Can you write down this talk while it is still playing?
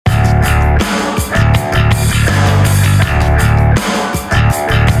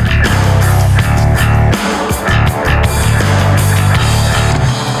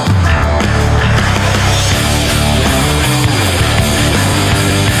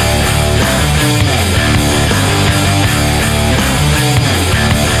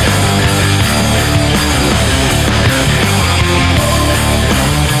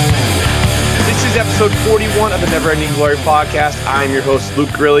Glory podcast. I'm your host, Luke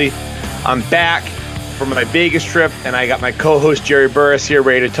Grilly. I'm back from my Vegas trip, and I got my co-host, Jerry Burris, here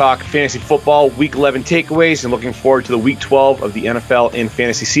ready to talk fantasy football, Week 11 takeaways, and looking forward to the Week 12 of the NFL in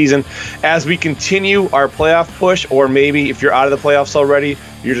fantasy season as we continue our playoff push, or maybe if you're out of the playoffs already,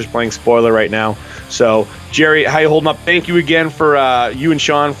 you're just playing spoiler right now. So, Jerry, how you holding up? Thank you again for you and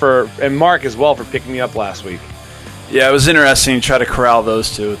Sean and Mark as well for picking me up last week. Yeah, it was interesting to try to corral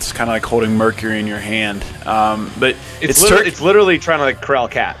those two. It's kind of like holding mercury in your hand. But it's literally trying to corral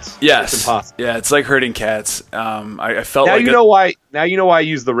cats. Yes. It's impossible. Yeah, it's like herding cats. I felt now like you know why. Now you know why I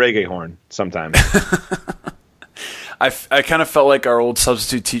use the reggae horn sometimes. I kind of felt like our old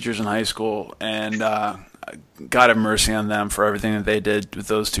substitute teachers in high school, and God have mercy on them for everything that they did with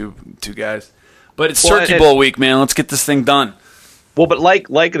those two guys. But it's Turkey Bowl week, man. Let's get this thing done. Well, but like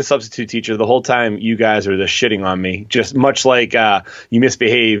a substitute teacher, the whole time you guys are just shitting on me, just much like you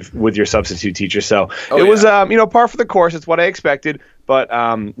misbehave with your substitute teacher. So it was, par for the course. It's what I expected. But,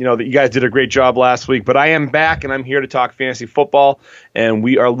 that you guys did a great job last week. But I am back, and I'm here to talk fantasy football. And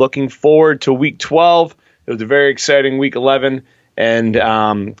we are looking forward to Week 12. It was a very exciting Week 11. And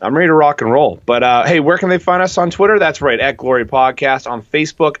I'm ready to rock and roll. But, hey, where can they find us on Twitter? That's right, at Glory Podcast. On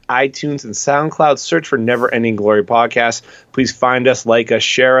Facebook, iTunes, and SoundCloud, search for Never Ending Glory Podcast. Please find us, like us,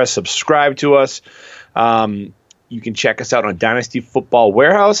 share us, subscribe to us. You can check us out on Dynasty Football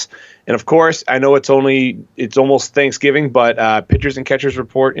Warehouse. And, of course, I know it's almost Thanksgiving, but Pitchers and Catchers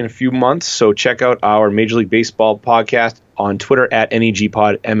report in a few months. So check out our Major League Baseball podcast on Twitter at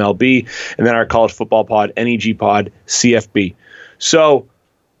NEGPodMLB, and then our college football pod, NEGPod CFB. So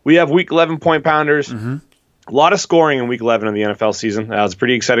we have Week 11 point pounders. Mm-hmm. A lot of scoring in Week 11 of the NFL season. That was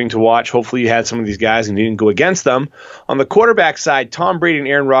pretty exciting to watch. Hopefully you had some of these guys and you didn't go against them. On the quarterback side, Tom Brady and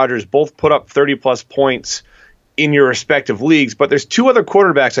Aaron Rodgers both put up 30-plus points in your respective leagues. But there's two other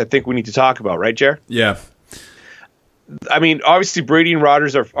quarterbacks I think we need to talk about, right, Jer? Yeah. I mean, obviously Brady and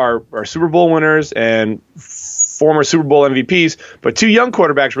Rodgers are Super Bowl winners and former Super Bowl MVPs, but two young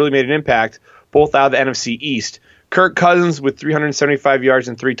quarterbacks really made an impact, both out of the NFC East. Kirk Cousins with 375 yards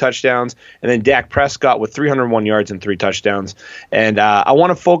and 3 touchdowns, and then Dak Prescott with 301 yards and 3 touchdowns. And I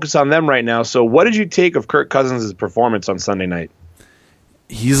want to focus on them right now. So what did you take of Kirk Cousins' performance on Sunday night?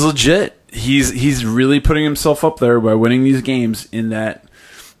 He's legit. He's really putting himself up there by winning these games in that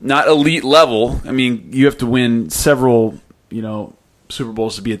not elite level. I mean, you have to win several, Super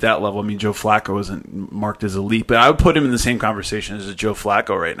Bowls to be at that level. I mean, Joe Flacco isn't marked as elite, but I would put him in the same conversation as a Joe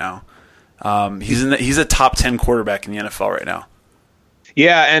Flacco right now. He's a top 10 quarterback in the NFL right now.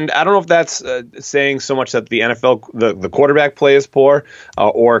 Yeah, and I don't know if that's saying so much that the NFL, the quarterback play is poor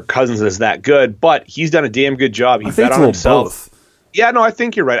or Cousins is that good, but he's done a damn good job. He bet on himself. Both. Yeah, no, I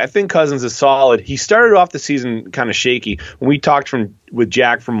think you're right. I think Cousins is solid. He started off the season kind of shaky. When we talked with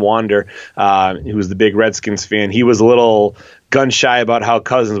Jack from Wander, who was the big Redskins fan, he was a little gun-shy about how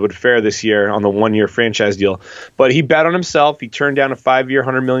Cousins would fare this year on the one-year franchise deal. But he bet on himself. He turned down a 5-year,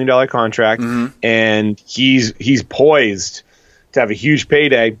 $100 million contract, and he's poised to have a huge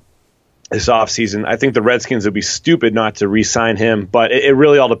payday this offseason. I think the Redskins would be stupid not to re-sign him, but it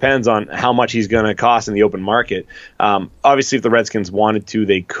really all depends on how much he's going to cost in the open market. Obviously, if the Redskins wanted to,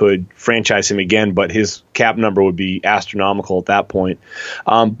 they could franchise him again, but his cap number would be astronomical at that point.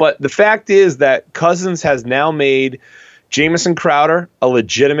 But the fact is that Cousins has now made Jamison Crowder a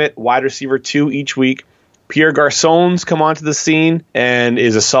legitimate wide receiver 2 each week. Pierre Garçon's come onto the scene and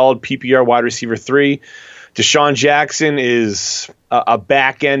is a solid PPR wide receiver 3. Deshaun Jackson is a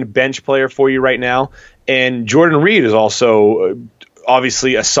back-end bench player for you right now. And Jordan Reed is also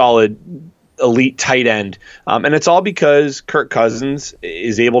obviously a solid elite tight end. And it's all because Kirk Cousins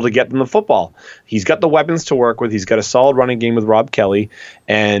is able to get them the football. He's got the weapons to work with. He's got a solid running game with Rob Kelly.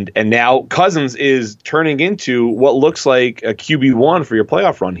 And now Cousins is turning into what looks like a QB1 for your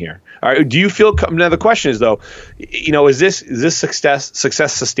playoff run here. All right, do you feel – now the question is, though, is this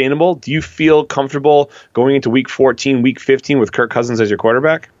success sustainable? Do you feel comfortable going into Week 14, Week 15 with Kirk Cousins as your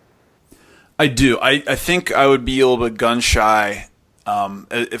quarterback? I do. I think I would be a little bit gun-shy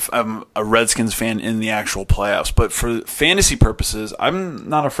if I'm a Redskins fan in the actual playoffs. But for fantasy purposes, I'm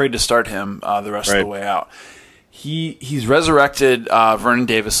not afraid to start him the rest of the way out. He's resurrected Vernon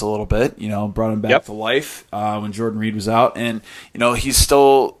Davis a little bit, brought him back to life when Jordan Reed was out. And, he's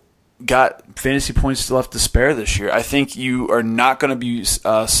still got fantasy points left to spare this year. I think you are not going to be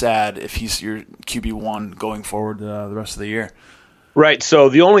sad if he's your QB1 going forward the rest of the year. Right. So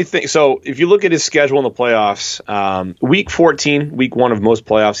the only thing, if you look at his schedule in the playoffs, Week 14, Week 1 of most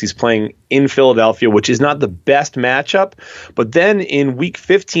playoffs, he's playing in Philadelphia, which is not the best matchup. But then in week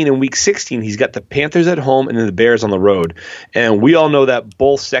 15 and week 16, he's got the Panthers at home and then the Bears on the road. And we all know that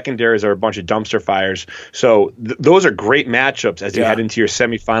both secondaries are a bunch of dumpster fires. So those are great matchups as you head into your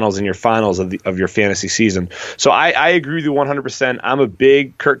semifinals and your finals of your fantasy season. So I agree with you 100%. I'm a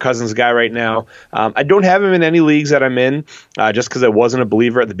big Kirk Cousins guy right now. I don't have him in any leagues that I'm in just because I wasn't a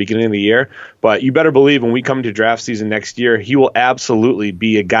believer at the beginning of the year. But you better believe when we come to draft season next year, he will absolutely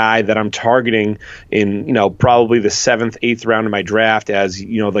be a guy that I'm targeting in, probably the 7th, 8th round of my draft as,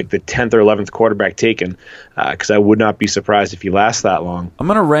 like the 10th or 11th quarterback taken, because I would not be surprised if he lasts that long. I'm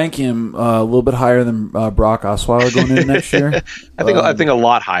going to rank him a little bit higher than Brock Osweiler going into next year. I think a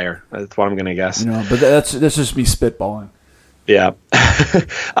lot higher. That's what I'm going to guess. But that's just me spitballing. Yeah.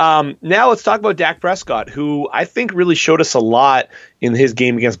 Now let's talk about Dak Prescott, who I think really showed us a lot in his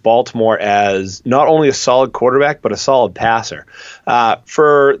game against Baltimore as not only a solid quarterback, but a solid passer.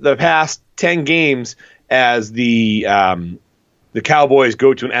 For the past 10 games as the Cowboys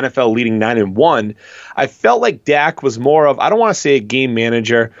go to an NFL leading 9-1, I felt like Dak was more of, I don't want to say a game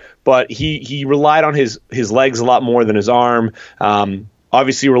manager, but he relied on his legs a lot more than his arm.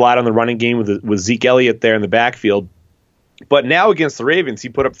 Obviously relied on the running game with Zeke Elliott there in the backfield. But now against the Ravens, he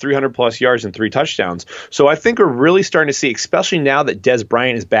put up 300-plus yards and 3 touchdowns. So I think we're really starting to see, especially now that Dez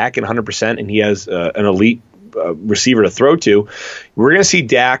Bryant is back at 100% and he has an elite receiver to throw to, we're going to see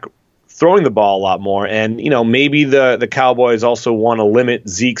Dak throwing the ball a lot more. And, maybe the Cowboys also want to limit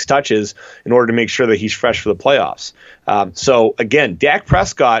Zeke's touches in order to make sure that he's fresh for the playoffs. So, again, Dak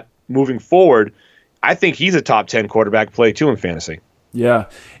Prescott moving forward, I think he's a top 10 quarterback play, too, in fantasy. Yeah,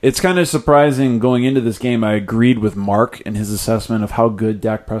 it's kind of surprising going into this game. I agreed with Mark in his assessment of how good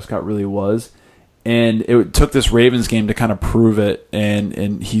Dak Prescott really was, and it took this Ravens game to kind of prove it,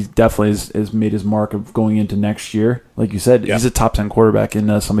 and he definitely has made his mark of going into next year. Like you said, he's a top 10 quarterback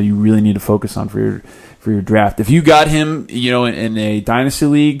and somebody you really need to focus on for your draft. If you got him, in a dynasty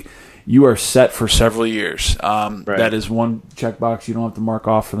league, you are set for several years. Right. That is one checkbox you don't have to mark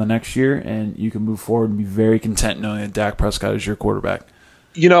off for the next year, and you can move forward and be very content knowing that Dak Prescott is your quarterback.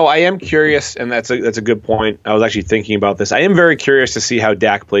 I am curious, and that's a good point. I was actually thinking about this. I am very curious to see how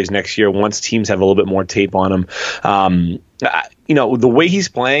Dak plays next year once teams have a little bit more tape on him. The way he's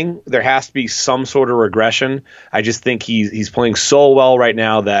playing, there has to be some sort of regression. I just think he's playing so well right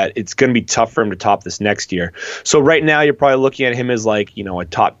now that it's going to be tough for him to top this next year. So right now, you're probably looking at him as like, a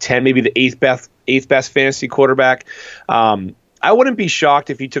top 10, maybe the eighth best fantasy quarterback. I wouldn't be shocked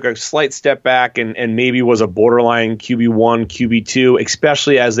if he took a slight step back and maybe was a borderline QB1, QB2,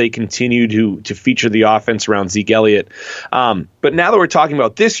 especially as they continue to feature the offense around Zeke Elliott. But now that we're talking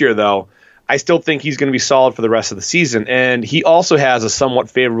about this year, though, I still think he's going to be solid for the rest of the season. And he also has a somewhat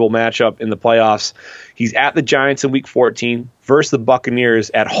favorable matchup in the playoffs. He's at the Giants in week 14 versus the Buccaneers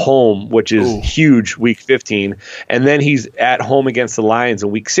at home, which is huge, week 15. And then he's at home against the Lions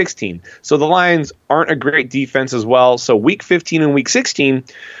in week 16. So the Lions aren't a great defense as well. So week 15 and week 16,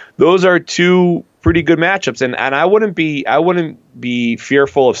 those are two pretty good matchups. And I wouldn't be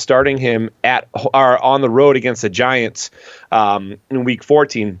fearful of starting him on the road against the Giants in week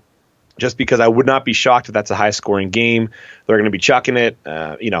 14. Just because I would not be shocked if that's a high-scoring game. They're going to be chucking it.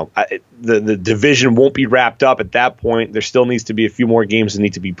 The division won't be wrapped up at that point. There still needs to be a few more games that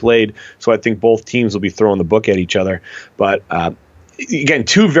need to be played. So I think both teams will be throwing the book at each other. But again,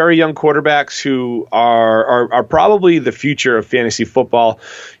 two very young quarterbacks who are probably the future of fantasy football.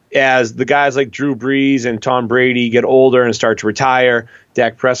 As the guys like Drew Brees and Tom Brady get older and start to retire,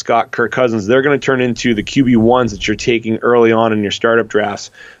 Dak Prescott, Kirk Cousins, they're going to turn into the QB1s that you're taking early on in your startup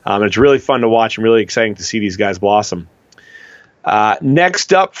drafts. And it's really fun to watch and really exciting to see these guys blossom.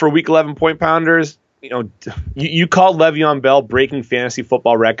 Next up for Week 11 Point Pounders, you called Le'Veon Bell breaking fantasy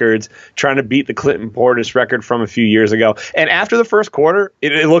football records, trying to beat the Clinton Portis record from a few years ago. And after the first quarter,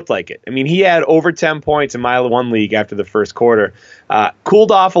 it looked like it. I mean, he had over 10 points in my one league after the first quarter.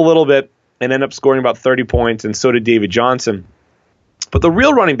 Cooled off a little bit and ended up scoring about 30 points, and so did David Johnson. But the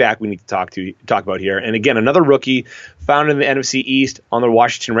real running back we need to talk about here, and again, another rookie found in the NFC East on the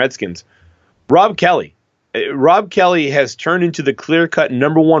Washington Redskins, Rob Kelly. Rob Kelly has turned into the clear-cut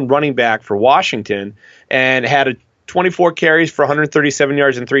number one running back for Washington and had 24 carries for 137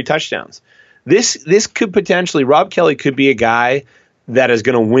 yards and 3 touchdowns. This could potentially, Rob Kelly could be a guy that is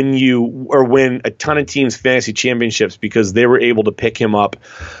going to win a ton of teams' fantasy championships because they were able to pick him up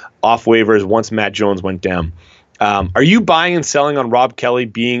off waivers once Matt Jones went down. Are you buying and selling on Rob Kelly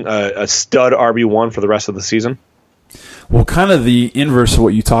being a stud RB1 for the rest of the season? Well, kind of the inverse of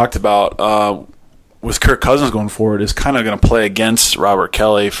what you talked about. with Kirk Cousins going forward is kind of going to play against Rob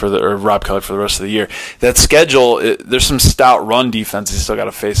Kelly for the rest of the year. That schedule, there's some stout run defense you still got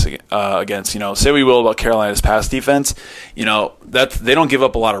to face against. Say we will about Carolina's pass defense. That they don't give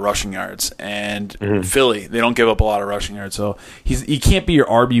up a lot of rushing yards, and Philly, they don't give up a lot of rushing yards. So he can't be your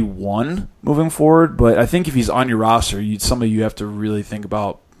RB1 moving forward. But I think if he's on your roster, somebody you have to really think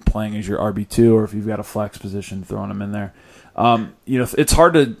about playing as your RB2, or if you've got a flex position, throwing him in there. It's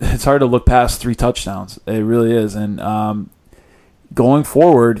hard to look past 3 touchdowns. It really is, and going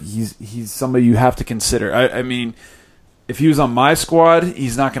forward, he's somebody you have to consider. I mean, if he was on my squad,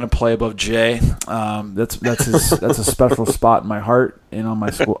 he's not going to play above Jay. That's a special spot in my heart and on my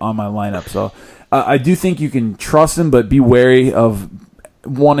lineup. So I do think you can trust him, but be wary of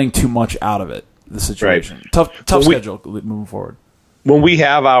wanting too much out of it. The situation, right. Tough schedule moving forward. When we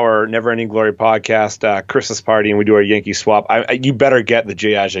have our Never Ending Glory podcast Christmas party and we do our Yankee swap, you better get the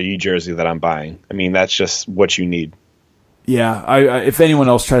Jay Ajayi jersey that I'm buying. I mean, that's just what you need. Yeah, I if anyone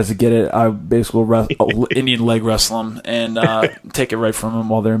else tries to get it, I basically will Indian leg wrestle them and take it right from them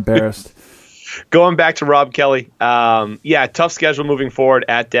while they're embarrassed. Going back to Rob Kelly, tough schedule moving forward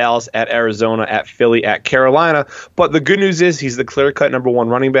at Dallas, at Arizona, at Philly, at Carolina. But the good news is he's the clear-cut number 1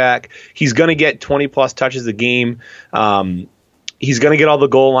 running back. He's going to get 20-plus touches a game. He's going to get all the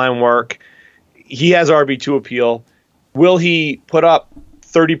goal line work. He has RB2 appeal. Will he put up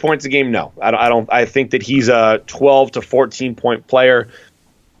 30 points a game? No, I don't. I think that he's a 12 to 14 point player.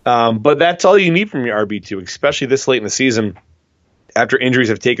 But that's all you need from your RB2, especially this late in the season after injuries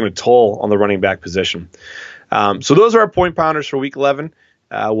have taken a toll on the running back position. So those are our point pounders for Week 11.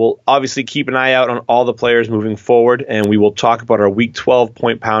 We'll obviously keep an eye out on all the players moving forward, and we will talk about our Week 12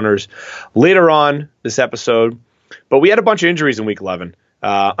 point pounders later on this episode. But we had a bunch of injuries in Week 11.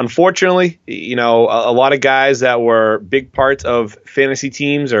 Unfortunately, a lot of guys that were big parts of fantasy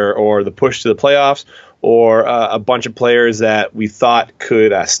teams or the push to the playoffs, or a bunch of players that we thought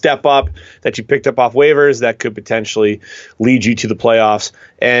could step up, that you picked up off waivers that could potentially lead you to the playoffs.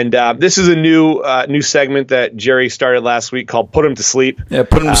 And this is a new segment that Jerry started last week called Put 'em to Sleep. Yeah,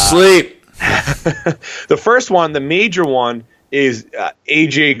 put 'em to sleep. The first one, the major one, is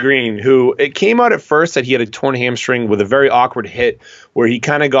AJ Green, who it came out at first that he had a torn hamstring with a very awkward hit where he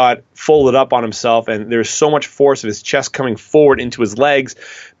kind of got folded up on himself, and there's so much force of his chest coming forward into his legs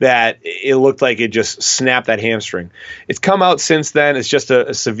that it looked like it just snapped that hamstring. It's come out since then. It's just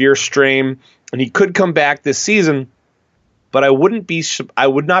a severe strain, and he could come back this season, but I would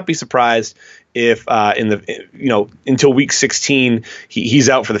not be surprised if until week 16 he's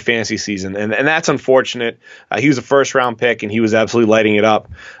out for the fantasy season, and that's unfortunate. He was a first-round pick, and he was absolutely lighting it up.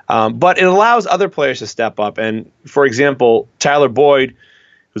 But it allows other players to step up. And for example, Tyler Boyd,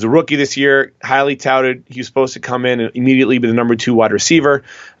 who's a rookie this year, highly touted. He was supposed to come in and immediately be the number 2 wide receiver.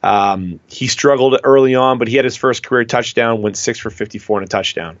 He struggled early on, but he had his first career touchdown, went 6 for 54 and a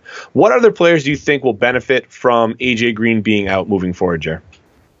touchdown. What other players do you think will benefit from AJ Green being out moving forward, Jer?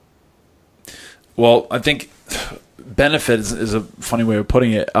 Well, I think benefit is a funny way of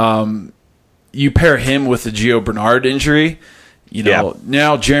putting it. You pair him with the Gio Bernard injury.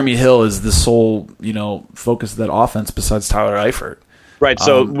 Now Jeremy Hill is the sole, focus of that offense besides Tyler Eifert. Right,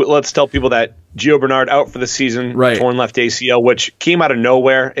 so let's tell people that Gio Bernard out for the season, right. Torn left ACL, which came out of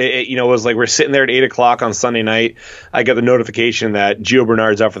nowhere. It was like we're sitting there at 8 o'clock on Sunday night. I got the notification that Gio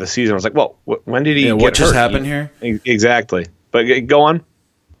Bernard's out for the season. I was like, well, when did he get what just hurt? happened here? Exactly. But go on.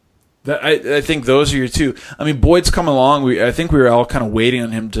 I think those are your two. I mean, Boyd's come along. I think we were all kind of waiting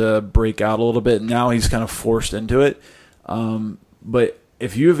on him to break out a little bit. Now he's kind of forced into it. But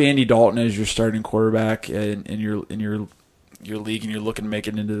if you have Andy Dalton as your starting quarterback in your league and you're looking to make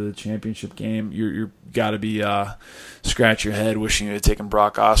it into the championship game, you're got to be scratch your head wishing you had taken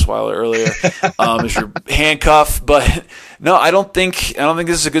Brock Osweiler earlier as your handcuff. But no, I don't think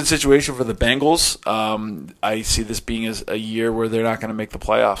this is a good situation for the Bengals. I see this being a year where they're not going to make the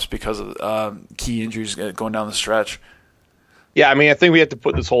playoffs because of key injuries going down the stretch. Yeah, I mean, I think we have to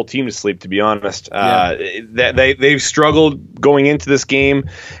put this whole team to sleep, to be honest. They've struggled going into this game,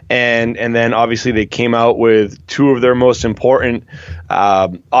 and then obviously they came out with 2 of their most important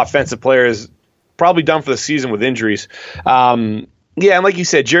offensive players probably done for the season with injuries. And like you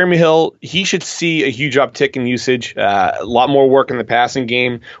said, Jeremy Hill, he should see a huge uptick in usage, a lot more work in the passing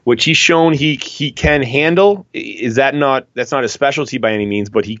game, which he's shown he can handle. That's not his specialty by any means,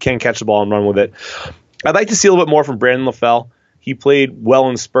 but he can catch the ball and run with it. I'd like to see a little bit more from Brandon LaFell. He played well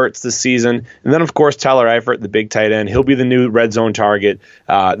in spurts this season. And then, of course, Tyler Eifert, the big tight end. He'll be the new red zone target.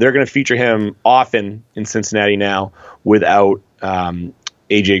 They're going to feature him often in Cincinnati now without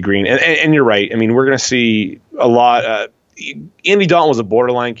AJ Green. And you're right. I mean, we're going to see a lot. Andy Dalton was a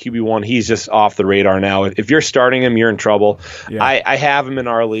borderline QB1. He's just off the radar now. If you're starting him, you're in trouble. Yeah. I have him in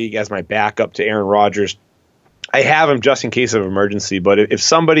our league as my backup to Aaron Rodgers. I have him just in case of emergency, but if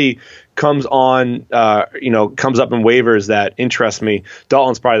somebody comes on, comes up in waivers that interest me,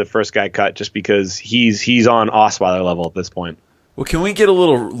 Dalton's probably the first guy cut just because he's on Osweiler level at this point. Well, can we get a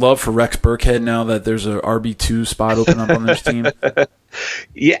little love for Rex Burkhead now that there's a RB2 spot open up on this team?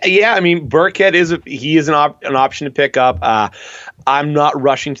 Yeah. I mean, Burkhead is an option to pick up. I'm not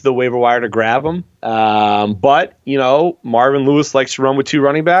rushing to the waiver wire to grab him, but Marvin Lewis likes to run with 2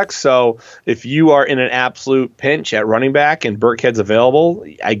 running backs. So if you are in an absolute pinch at running back and Burkhead's available,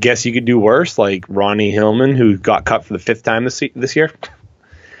 I guess you could do worse, like Ronnie Hillman, who got cut for the 5th time this year.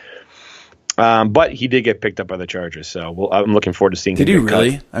 But he did get picked up by the Chargers, so I'm looking forward to seeing him. Did he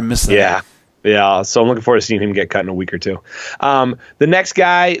really? Cut. I missed that. Yeah. So I'm looking forward to seeing him get cut in a week or two. The next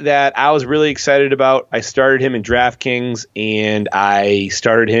guy that I was really excited about, I started him in DraftKings, and I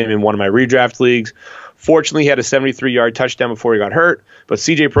started him in one of my redraft leagues. Fortunately, he had a 73-yard touchdown before he got hurt, but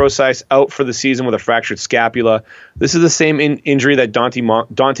C.J. Prosise out for the season with a fractured scapula. This is the same injury that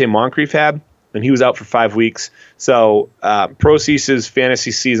Dante Moncrief had, and he was out for 5 weeks. So Prosese's fantasy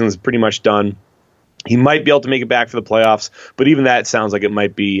season is pretty much done. He might be able to make it back for the playoffs, but even that sounds like it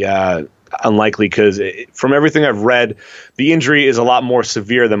might be unlikely because from everything I've read, the injury is a lot more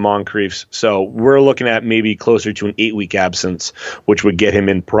severe than Moncrief's. So we're looking at maybe closer to an 8-week absence, which would get him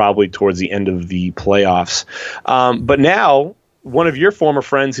in probably towards the end of the playoffs. But now, one of your former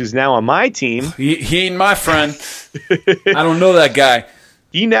friends who's now on my team. He ain't my friend. I don't know that guy.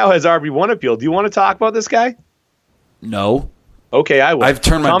 He now has RB1 appeal. Do you want to talk about this guy? No. Okay, I will. I've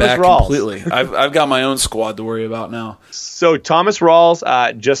turned my back completely. I've got my own squad to worry about now. So Thomas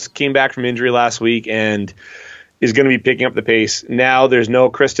Rawls just came back from injury last week and is going to be picking up the pace. Now there's no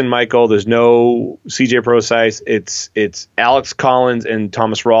Kristen Michael. There's no C.J. Prosise. It's Alex Collins and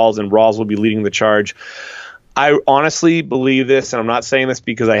Thomas Rawls, and Rawls will be leading the charge. I honestly believe this, and I'm not saying this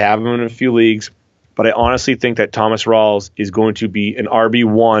because I have him in a few leagues, but I honestly think that Thomas Rawls is going to be an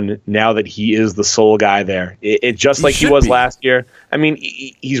RB1 now that he is the sole guy there. It just like he was last year. I mean,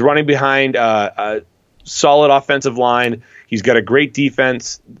 he's running behind a solid offensive line. He's got a great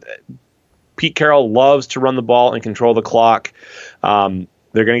defense. Pete Carroll loves to run the ball and control the clock. They're going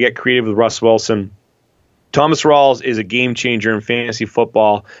to get creative with Russ Wilson. Thomas Rawls is a game changer in fantasy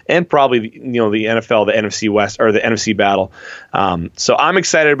football and probably the NFL, the NFC West or the NFC battle. So I'm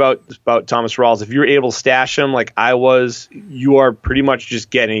excited about Thomas Rawls. If you're able to stash him like I was, you are pretty much just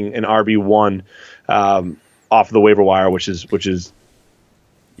getting an RB1 off the waiver wire, which is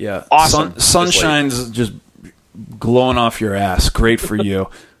awesome. Sunshine's just glowing off your ass. Great for you.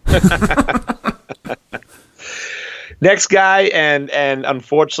 Next guy, and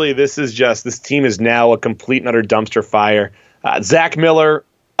unfortunately, this team is now a complete and utter dumpster fire. Zach Miller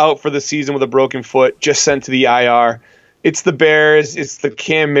out for the season with a broken foot, just sent to the IR. It's the Bears. It's the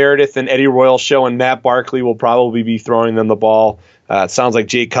Cam Meredith and Eddie Royal show, and Matt Barkley will probably be throwing them the ball. It sounds like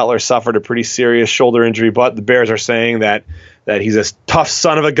Jay Cutler suffered a pretty serious shoulder injury, but the Bears are saying that he's a tough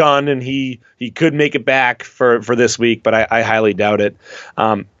son of a gun, and he could make it back for this week, but I highly doubt it.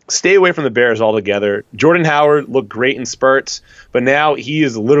 Stay away from the Bears altogether. Jordan Howard looked great in spurts, but now he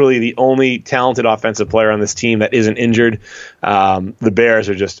is literally the only talented offensive player on this team that isn't injured. The Bears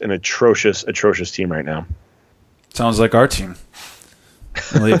are just an atrocious team right now. Sounds like our team.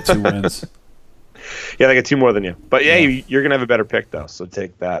 Only have 2 wins. Yeah, they got 2 more than you. But yeah, you're going to have a better pick, though, so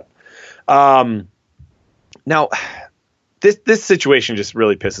take that. Now, this situation just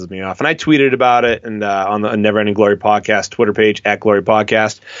really pisses me off. And I tweeted about it and on the Never Ending Glory podcast Twitter page, @Glory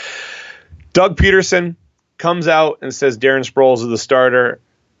Podcast. Doug Peterson comes out and says Darren Sproles is the starter.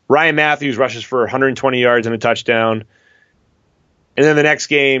 Ryan Matthews rushes for 120 yards and a touchdown. And then the next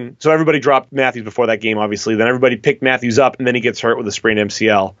game, so everybody dropped Matthews before that game, obviously. Then everybody picked Matthews up, and then he gets hurt with a sprained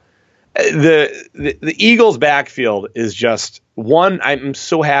MCL. The Eagles' backfield is just one. I'm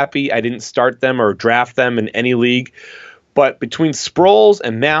so happy I didn't start them or draft them in any league. But between Sproles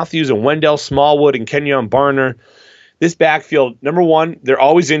and Matthews and Wendell Smallwood and Kenyon Barner, this backfield, number one, they're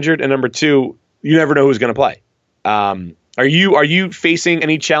always injured, and number two, you never know who's going to play. Are you facing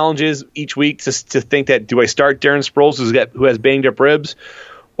any challenges each week to think that do I start Darren Sproles who has banged up ribs,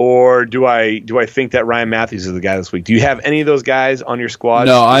 or do I think that Ryan Matthews is the guy this week? Do you have any of those guys on your squad?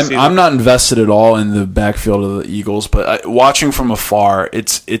 No, I'm not invested at all in the backfield of the Eagles, but watching from afar,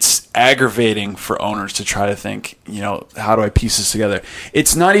 it's aggravating for owners to try to think, how do I piece this together?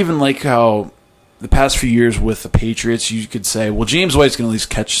 It's not even like how the past few years with the Patriots, you could say, well, James White's going to at least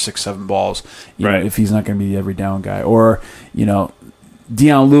catch 6-7 balls, if he's not going to be the every down guy, or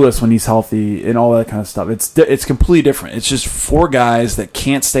Deion Lewis when he's healthy and all that kind of stuff. It's completely different. It's just 4 guys that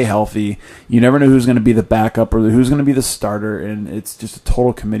can't stay healthy. You never know who's going to be the backup or who's going to be the starter, and it's just a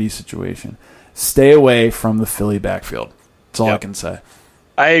total committee situation. Stay away from the Philly backfield. That's all I can say.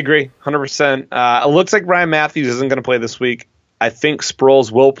 I agree, 100%. It looks like Ryan Matthews isn't going to play this week. I think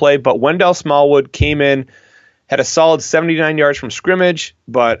Sproles will play, but Wendell Smallwood came in, had a solid 79 yards from scrimmage,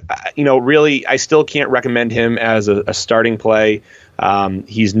 but really, I still can't recommend him as a starting play.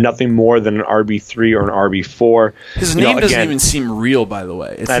 He's nothing more than an RB3 or an RB4. His name doesn't even seem real, by the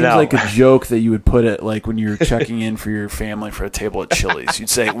way. It seems like a joke that you would put it like when you're checking in for your family for a table at Chili's. You'd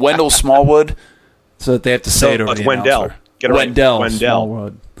say Wendell Smallwood, so that they have to say it over the Wendell. Get it Wendell. Right.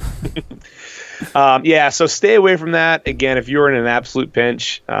 Smallwood. So stay away from that. Again, if you're in an absolute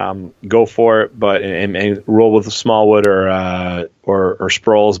pinch, go for it, but and roll with Smallwood or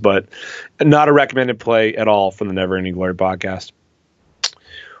Sproles, but not a recommended play at all for the Never Ending Glory podcast.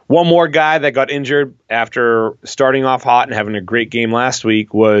 One more guy that got injured after starting off hot and having a great game last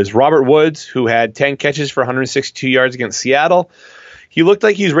week was Robert Woods, who had 10 catches for 162 yards against Seattle. He looked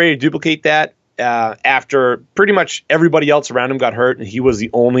like he's ready to duplicate that. After pretty much everybody else around him got hurt, and he was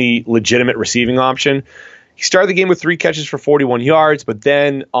the only legitimate receiving option. He started the game with 3 catches for 41 yards, but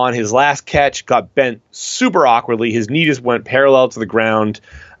then on his last catch got bent super awkwardly. His knee just went parallel to the ground.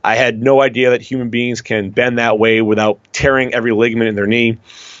 I had no idea that human beings can bend that way without tearing every ligament in their knee.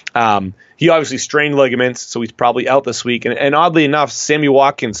 He obviously strained ligaments, so he's probably out this week. And oddly enough, Sammy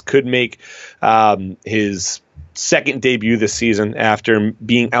Watkins could make his second debut this season after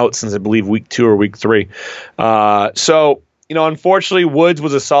being out since I believe week 2 or week 3. Unfortunately, Woods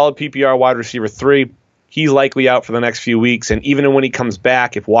was a solid PPR wide receiver 3. He's likely out for the next few weeks. And even when he comes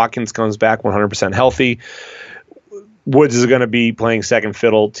back, if Watkins comes back 100% healthy, Woods is going to be playing second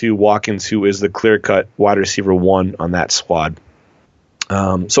fiddle to Watkins, who is the clear-cut wide receiver 1 on that squad.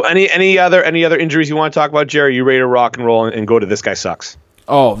 So any other injuries you want to talk about, Jerry? You ready to rock and roll and go to This Guy Sucks?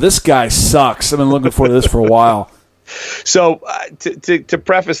 Oh, this guy sucks. I've been looking forward to this for a while. So to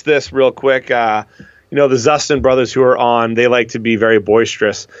preface this real quick, the Zustin brothers who are on, they like to be very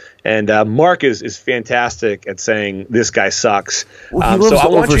boisterous. And Mark is fantastic at saying this guy sucks. Well, he loves to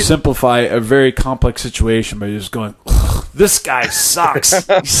oversimplify a very complex situation by just going, this guy sucks.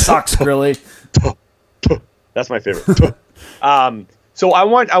 He sucks, Grilly. That's my favorite. So I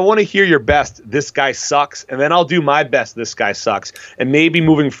want to hear your best, this guy sucks, and then I'll do my best, this guy sucks. And maybe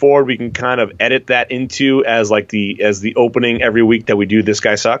moving forward we can kind of edit that into as the opening every week that we do this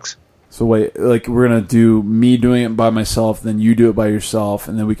guy sucks. So wait, like we're going to do me doing it by myself, then you do it by yourself,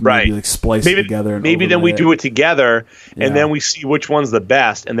 and then we can maybe splice it together. Maybe then we do it together, and then we see which one's the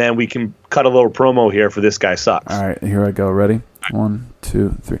best, and then we can cut a little promo here for this guy sucks. All right, here I go. Ready? 1,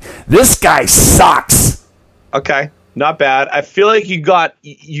 2, 3. This guy sucks! Okay. Not bad. I feel like you got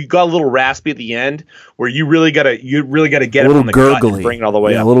a little raspy at the end, where you really gotta get it from the gut and bring it all the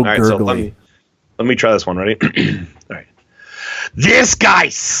way up. A little gurgly. So let me try this one. Ready? All right. This guy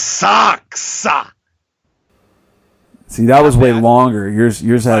sucks. See, that was way longer.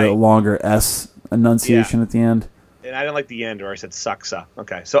 Yours had a longer S enunciation at the end. And I didn't like the end, or I said sucks.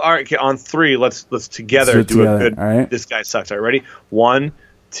 Okay. So all right, okay, on 3, let's together do a good. All right. This guy sucks. All right, ready? 1,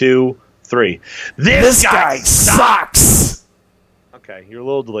 2, 3. This guy sucks. Okay, you're a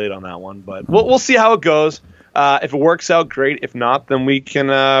little delayed on that one, but we'll see how it goes. If it works out, great. If not, then we can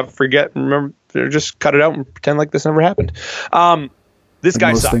remember, just cut it out and pretend like this never happened. This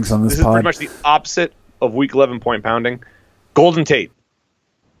guy sucks. This is pretty much the opposite of Week 11 point pounding. Golden Tate.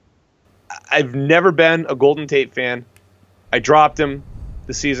 I've never been a Golden Tate fan. I dropped him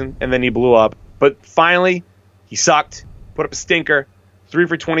this season, and then he blew up. But finally, he sucked, put up a stinker. 3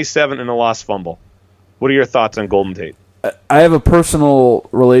 for 27 and a lost fumble. What are your thoughts on Golden Tate? I have a personal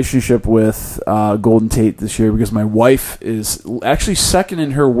relationship with Golden Tate this year because my wife is actually second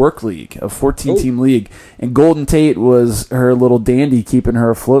in her work league, a 14-team league, and Golden Tate was her little dandy keeping her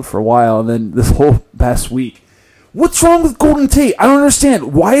afloat for a while. And then this whole past week, what's wrong with Golden Tate? I don't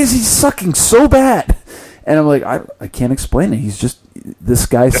understand. Why is he sucking so bad? And I'm like, I can't explain it. He's just, this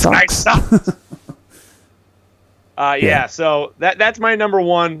guy sucks. So that's my number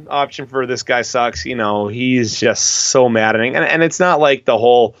one option for this guy sucks. He's just so maddening. And it's not like the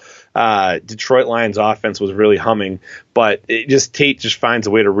whole Detroit Lions offense was really humming, but Tate just finds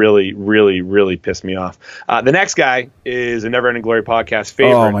a way to really, really, really piss me off. The next guy is a Never Ending Glory podcast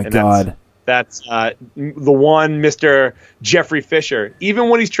favorite. Oh, my God. That's the one, Mr. Jeffrey Fisher. Even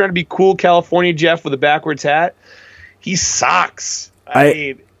when he's trying to be cool California Jeff with a backwards hat, he sucks.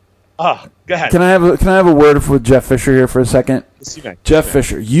 Oh, go ahead. Can I have a word with Jeff Fisher here for a second? Jeff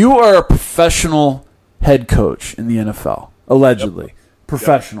Fisher, you are a professional head coach in the NFL, allegedly. Yep.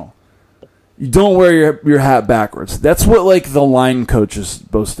 professional. You don't wear your hat backwards. That's what like the line coach is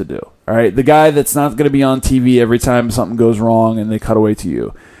supposed to do. All right, the guy that's not going to be on TV every time something goes wrong and they cut away to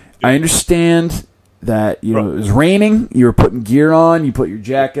you. I understand that it was raining. You were putting gear on. You put your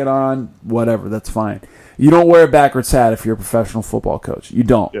jacket on. Whatever. That's fine. You don't wear a backwards hat if you're a professional football coach. You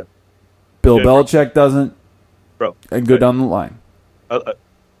don't. Yeah. Bill Belichick doesn't. Bro, and go down the line. I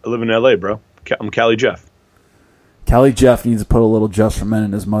live in L.A., bro. I'm Cali Jeff. Cali Jeff needs to put a little Just for Men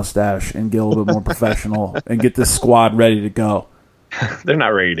in his mustache and get a little bit more professional and get this squad ready to go. They're not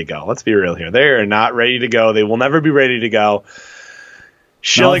ready to go. Let's be real here. They are not ready to go. They will never be ready to go.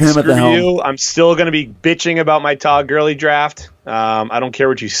 Schilling, screw you. I'm still going to be bitching about my Todd Gurley draft. I don't care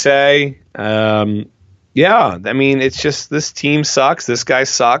what you say. Yeah, I mean, it's just this team sucks. This guy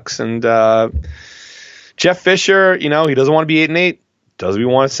sucks. And Jeff Fisher, he doesn't want to be 8-8. Doesn't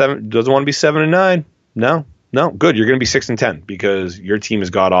want to be 7-9. No, good. You're going to be 6-10 because your team is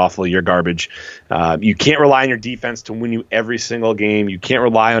god awful. You're garbage. You can't rely on your defense to win you every single game. You can't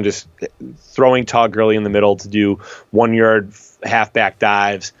rely on just throwing Todd Gurley in the middle to do 1-yard halfback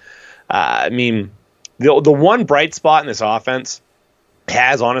dives. I mean, the one bright spot in this offense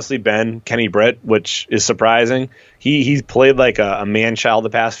has honestly been Kenny Britt, which is surprising. He's played like a man-child the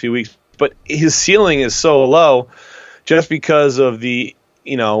past few weeks, but his ceiling is so low just because of the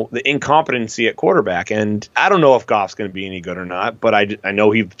incompetency at quarterback. And I don't know if Goff's going to be any good or not, but I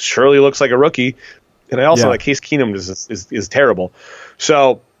know he surely looks like a rookie. And I also like Case Keenum is terrible.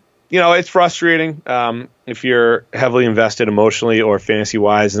 So, it's frustrating if you're heavily invested emotionally or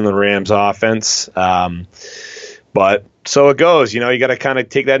fantasy-wise in the Rams offense. But so it goes. You got to kind of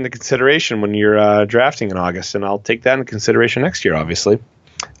take that into consideration when you're drafting in August. And I'll take that into consideration next year, obviously.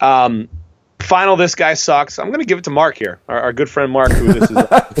 Final, this guy sucks. I'm going to give it to Mark here, our good friend Mark,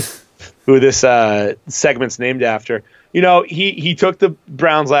 who this segment's named after. He took the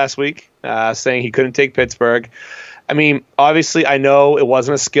Browns last week, saying he couldn't take Pittsburgh. I mean, obviously, I know it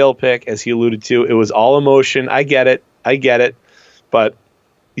wasn't a skill pick, as he alluded to. It was all emotion. I get it. But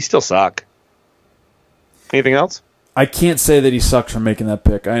you still suck. Anything else? I can't say that he sucks for making that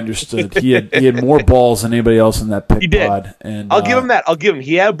pick. I understood. He had more balls than anybody else in that pick. He did. Pod, and I'll give him that.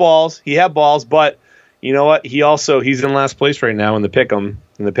 He had balls. But you know what? He's in last place right now in the pick'em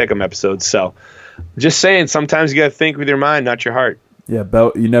episodes. So, just saying, sometimes you got to think with your mind, not your heart. Yeah,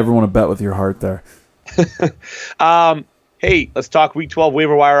 you never want to bet with your heart there. Hey, let's talk Week 12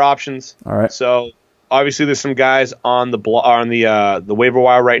 waiver wire options. All right. So, obviously, there's some guys on the waiver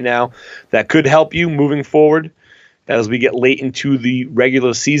wire right now that could help you moving forward as we get late into the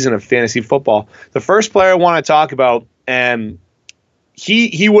regular season of fantasy football. The first player I want to talk about, and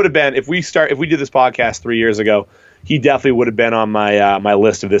he would have been, if we did this podcast 3 years ago, he definitely would have been on my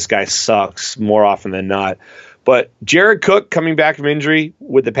list of this guy sucks more often than not. But Jared Cook coming back from injury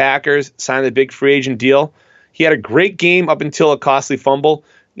with the Packers, signed a big free agent deal. He had a great game up until a costly fumble.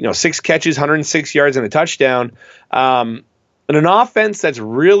 6 catches, 106 yards, and a touchdown. In an offense that's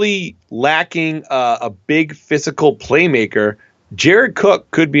really lacking a big physical playmaker, Jared Cook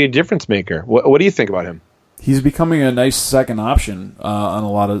could be a difference maker. What do you think about him? He's becoming a nice second option on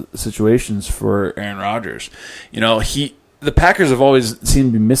a lot of situations for Aaron Rodgers. The Packers have always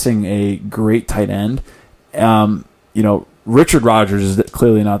seemed to be missing a great tight end. Richard Rodgers is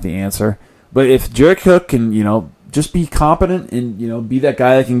clearly not the answer. But if Jared Cook can, just be competent and be that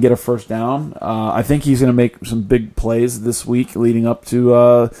guy that can get a first down, I think he's going to make some big plays this week leading up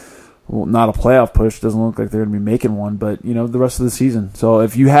to not a playoff push. Doesn't look like they're going to be making one, but the rest of the season. So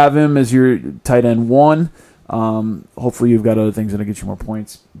if you have him as your tight end 1, hopefully you've got other things that'll get you more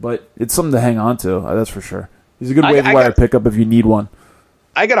points. But it's something to hang on to. That's for sure. He's a good waiver wire pickup if you need one.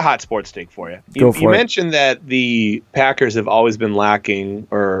 I got a hot sports take for you. You mentioned that the Packers have always been lacking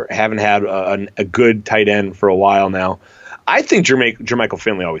or haven't had a good tight end for a while now. I think Jermichael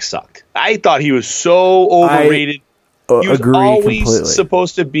Finley always sucked. I thought he was so overrated. He was always completely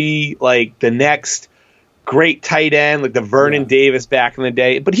supposed to be like the next great tight end, like the Vernon Davis back in the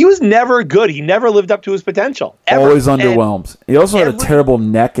day. But he was never good. He never lived up to his potential. Ever. Always underwhelmed. He also had a terrible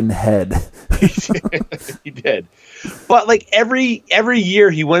neck and head. He did. But like every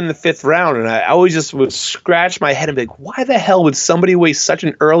year he went in the 5th round, and I always just would scratch my head and be like, why the hell would somebody waste such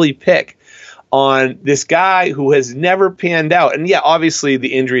an early pick on this guy who has never panned out? And yeah, obviously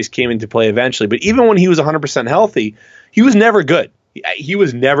the injuries came into play eventually, but even when he was 100% healthy, he was never good. He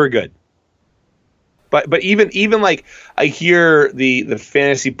was never good. But even like I hear the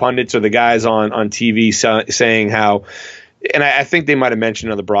fantasy pundits or the guys on TV saying how, and I think they might have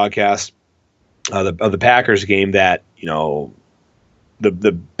mentioned on the broadcast of the Packers game that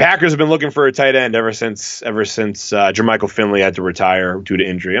the Packers have been looking for a tight end ever since Jermichael Finley had to retire due to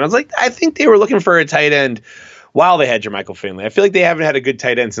injury. And I was like, I think they were looking for a tight end while they had Jermichael Finley. I feel like they haven't had a good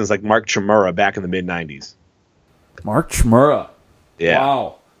tight end since like Mark Chmura back in the mid-'90s. Mark Chmura. Yeah.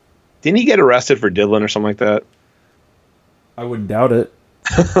 Wow. Didn't he get arrested for diddling or something like that? I wouldn't doubt it.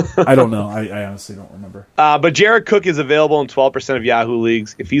 I don't know. I honestly don't remember. But Jared Cook is available in 12% of Yahoo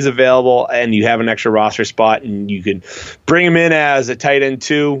leagues. If he's available and you have an extra roster spot and you can bring him in as a tight end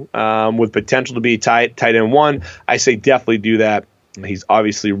 2 with potential to be tight end 1, I say definitely do that. He's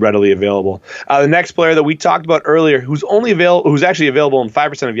obviously readily available. The next player that we talked about earlier, who's actually available in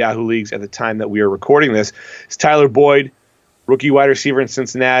 5% of Yahoo leagues at the time that we are recording this, is Tyler Boyd, rookie wide receiver in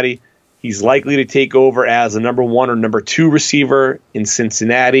Cincinnati. He's likely to take over as the number 1 or number 2 receiver in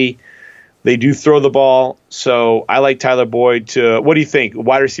Cincinnati. They do throw the ball, so I like Tyler Boyd to. What do you think?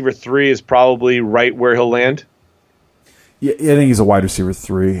 Wide receiver 3 is probably right where he'll land. Yeah, I think he's a wide receiver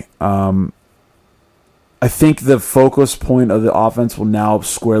 3. I think the focus point of the offense will now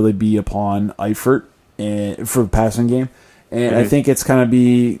squarely be upon Eifert for the passing game, and I think it's kind of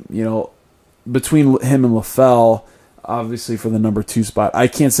be between him and LaFell. Obviously, for the number 2 spot, I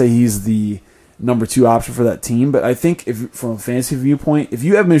can't say he's the number 2 option for that team, but I think from a fantasy viewpoint, if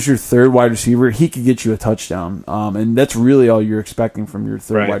you have him as your 3rd wide receiver, he could get you a touchdown, and that's really all you're expecting from your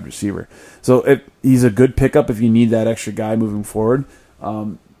 3rd wide receiver. So he's a good pickup if you need that extra guy moving forward,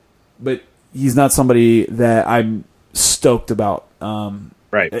 but he's not somebody that I'm stoked about.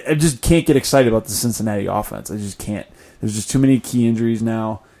 I just can't get excited about the Cincinnati offense. I just can't. There's just too many key injuries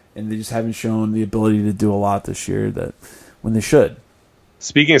now, and they just haven't shown the ability to do a lot this year that when they should.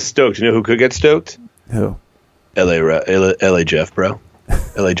 Speaking of stoked, you know who could get stoked? Who? LA Jeff, bro.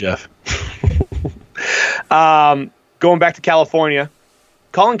 LA Jeff. Going back to California,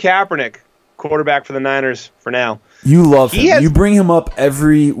 Colin Kaepernick, quarterback for the Niners for now. You love him. You bring him up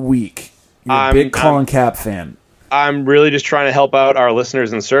every week. You're a big Colin Cap fan. I'm really just trying to help out our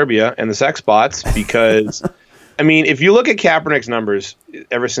listeners in Serbia and the sex bots because I mean, if you look at Kaepernick's numbers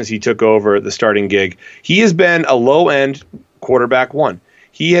ever since he took over the starting gig, he has been a low-end quarterback 1.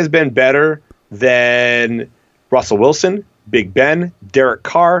 He has been better than Russell Wilson, Big Ben, Derek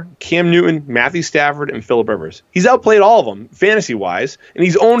Carr, Cam Newton, Matthew Stafford, and Phillip Rivers. He's outplayed all of them fantasy-wise, and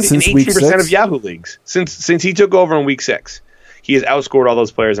he's owned in 18% of Yahoo leagues since he took over in Week 6. He has outscored all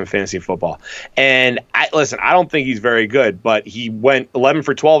those players in fantasy football. And I don't think he's very good, but he went 11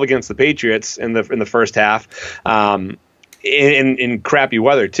 for 12 against the Patriots in the first half, in crappy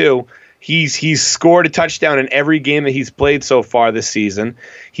weather too. He's scored a touchdown in every game that he's played so far this season.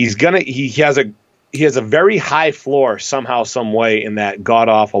 He has a very high floor somehow, some way in that god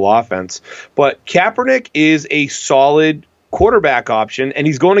awful offense. But Kaepernick is a solid quarterback option, and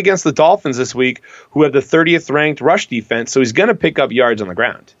he's going against the Dolphins this week, who have the 30th ranked rush defense, so he's going to pick up yards on the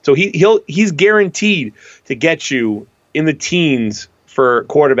ground. So he's guaranteed to get you in the teens for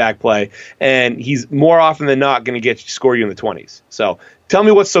quarterback play, and he's more often than not going to score you in the 20s. So tell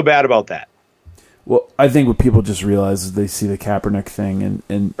me what's so bad about that. Well, I think what people just realize is they see the Kaepernick thing,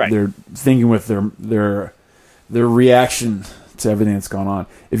 and they're thinking with their reaction to everything that's gone on.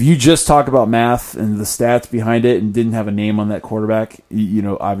 If you just talk about math and the stats behind it and didn't have a name on that quarterback,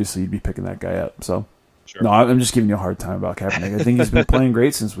 obviously you'd be picking that guy up. So, sure. No, I'm just giving you a hard time about Kaepernick. I think he's been playing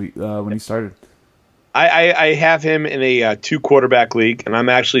great since when he started. I have him in a 2 quarterback league, and I'm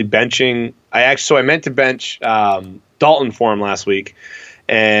actually benching. I meant to bench Dalton for him last week,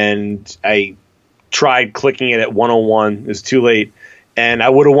 and I tried clicking it at 101. It was too late, and I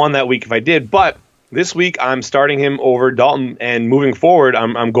would have won that week if I did, but this week, I'm starting him over Dalton, and moving forward,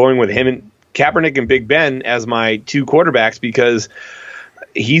 I'm going with him and Kaepernick and Big Ben as my 2 quarterbacks because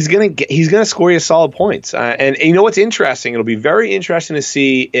he's gonna score you solid points. And you know what's interesting? It'll be very interesting to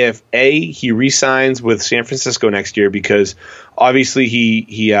see if he re-signs with San Francisco next year because obviously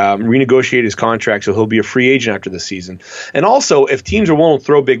he renegotiated his contract, so he'll be a free agent after the season. And also, if teams are willing to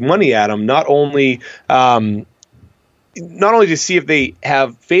throw big money at him, not only to see if they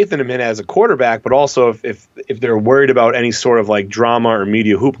have faith in him as a quarterback, but also if they're worried about any sort of like drama or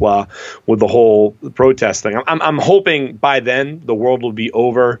media hoopla with the whole protest thing. I'm hoping by then the world will be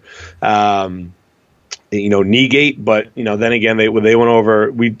over, Kneegate, but then again they went over.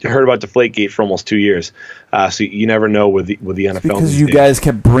 We heard about Deflategate for almost 2 years, so you never know with the NFL. It's because you guys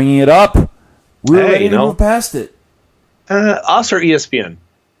kept bringing it up. We were ready to move past it. Us or ESPN?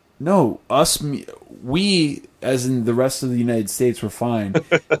 No, us. We, as in the rest of the United States, were fine.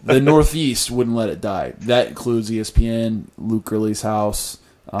 The Northeast wouldn't let it die. That includes ESPN, Luke Gurley's house,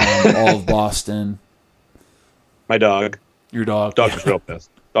 all of Boston. My dog. Your dog. Dog's real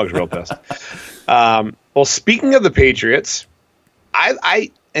pissed. Well, speaking of the Patriots,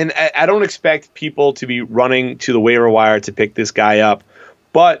 I don't expect people to be running to the waiver wire to pick this guy up,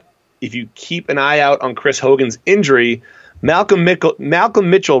 but if you keep an eye out on Chris Hogan's injury, Malcolm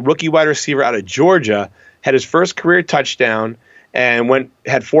Mitchell, rookie wide receiver out of Georgia, had his first career touchdown and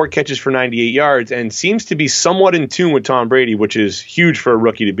had 4 catches for 98 yards and seems to be somewhat in tune with Tom Brady, which is huge for a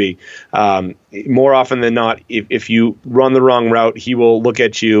rookie to be. More often than not, if you run the wrong route, he will look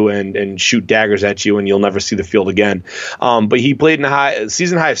at you and shoot daggers at you, and you'll never see the field again. But he played in a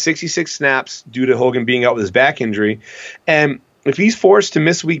season high of 66 snaps due to Hogan being out with his back injury. And if he's forced to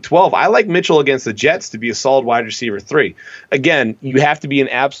miss Week 12, I like Mitchell against the Jets to be a solid wide receiver 3. Again, you have to be an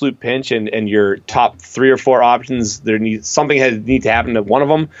absolute pinch, and your top 3 or 4 options, something needs to happen to one of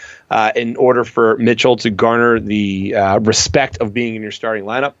them in order for Mitchell to garner the respect of being in your starting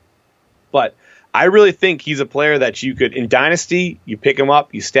lineup. But I really think he's a player that you could, in Dynasty, you pick him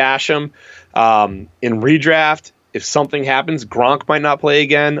up, you stash him. In redraft, if something happens, Gronk might not play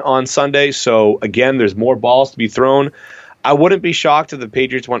again on Sunday. So, again, there's more balls to be thrown. I wouldn't be shocked if the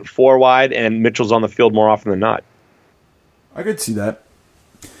Patriots went 4 wide and Mitchell's on the field more often than not. I could see that.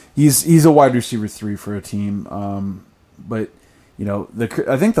 He's a wide receiver 3 for a team, but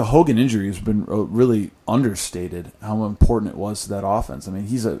I think the Hogan injury has been really understated how important it was to that offense. I mean,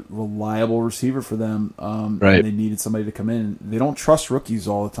 he's a reliable receiver for them. Right. And they needed somebody to come in. They don't trust rookies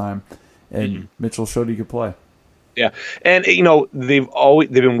all the time, and Mitchell showed he could play. Yeah, and they've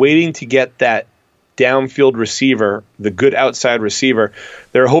been waiting to get that downfield receiver, the good outside receiver.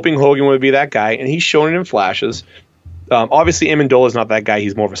 They're hoping Hogan would be that guy, and he's shown it in flashes. Obviously, Amendola is not that guy.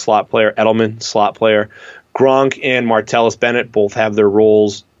 He's more of a slot player. Edelman, slot player. Gronk and Martellus Bennett both have their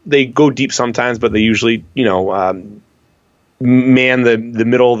roles. They go deep sometimes, but they usually, man the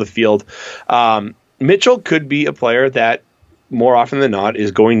middle of the field. Mitchell could be a player that more often than not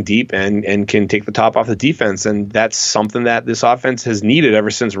is going deep and can take the top off the defense. And that's something that this offense has needed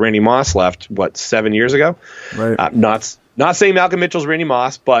ever since Randy Moss left, 7 years ago? Right. Not saying Malcolm Mitchell's Randy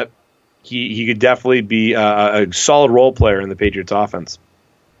Moss, but he could definitely be a solid role player in the Patriots offense.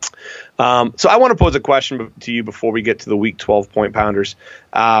 So I want to pose a question to you before we get to the Week 12 point pounders.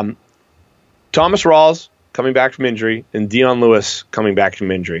 Thomas Rawls coming back from injury and Dion Lewis coming back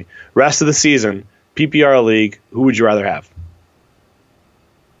from injury. Rest of the season, PPR league, who would you rather have?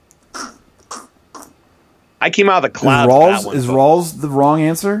 I came out of the clouds. Is Rawls the wrong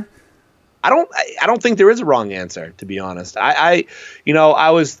answer? I don't think there is a wrong answer, to be honest. I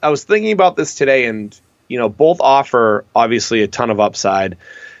was thinking about this today, and both offer obviously a ton of upside.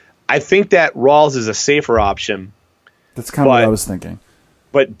 I think that Rawls is a safer option. That's kind of what I was thinking.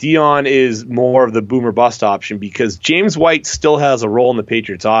 But Dion is more of the boomer bust option because James White still has a role in the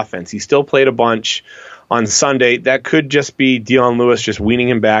Patriots offense. He still played a bunch on Sunday. That could just be Dion Lewis just weaning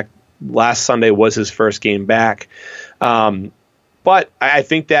him back. Last Sunday was his first game back. But I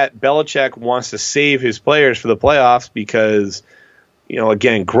think that Belichick wants to save his players for the playoffs because,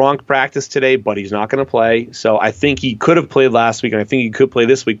 again, Gronk practiced today, but he's not going to play. So I think he could have played last week, and I think he could play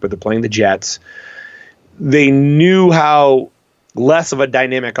this week, but they're playing the Jets. They knew how less of a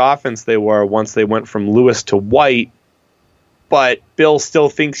dynamic offense they were once they went from Lewis to White, but Bill still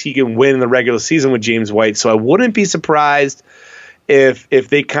thinks he can win in the regular season with James White. So I wouldn't be surprised if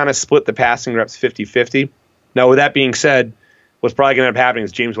they kind of split the passing reps 50-50. Now, with that being said, what's probably going to end up happening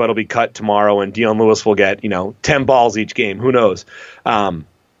is James White will be cut tomorrow and Dion Lewis will get, 10 balls each game. Who knows? But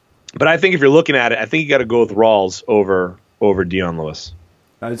I think if you're looking at it, I think you got to go with Rawls over Dion Lewis.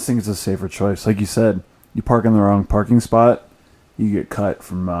 I just think it's a safer choice. Like you said, you park in the wrong parking spot, you get cut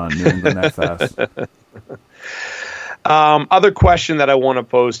from New England that fast. Other question that I want to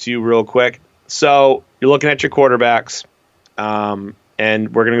pose to you real quick. So you're looking at your quarterbacks.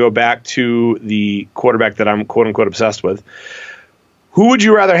 And we're going to go back to the quarterback that I'm quote-unquote obsessed with. Who would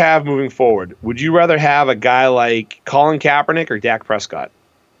you rather have moving forward? Would you rather have a guy like Colin Kaepernick or Dak Prescott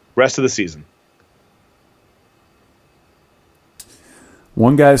rest of the season?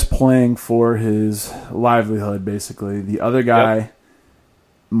 One guy's playing for his livelihood, basically. The other guy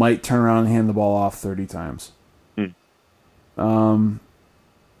might turn around and hand the ball off 30 times. I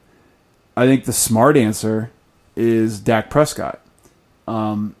think the smart answer is Dak Prescott.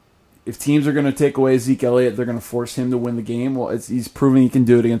 If teams are going to take away Zeke Elliott, they're going to force him to win the game. Well, he's proven he can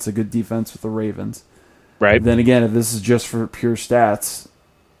do it against a good defense with the Ravens. Right. Then again, if this is just for pure stats,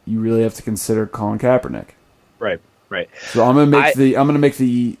 you really have to consider Colin Kaepernick. Right. So I'm going to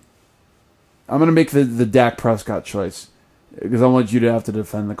make the Dak Prescott choice because I want you to have to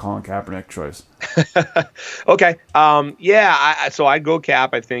defend the Colin Kaepernick choice. Okay. So I go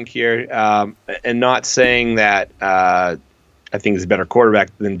Cap, I think, here, and not saying that I think he's a better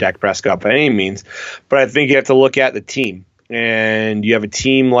quarterback than Dak Prescott by any means, but I think you have to look at the team. and you have a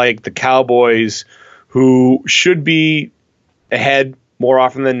team like the Cowboys who should be ahead more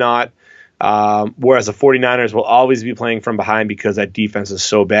often than not, whereas the 49ers will always be playing from behind because that defense is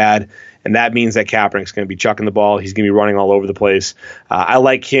so bad, and that means that Kaepernick's going to be chucking the ball. He's going to be running all over the place. I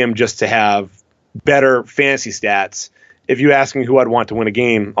like him just to have better fantasy stats. If you ask me who I'd want to win a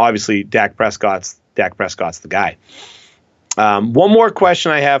game, obviously Dak Prescott's the guy. One more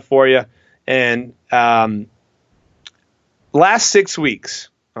question I have for you, and last 6 weeks,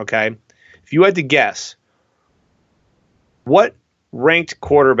 okay, if you had to guess, what ranked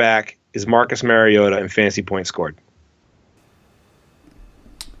quarterback is Marcus Mariota in fantasy points scored?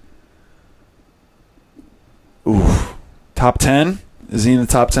 Ooh, top 10? Is he in the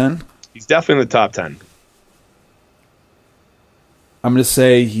top 10? He's definitely in the top 10. I'm going to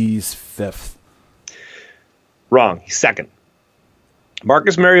say he's 5th. Wrong. He's 2nd.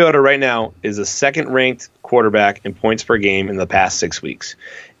 Marcus Mariota right now is a 2nd-ranked quarterback in points per game in the past 6 weeks.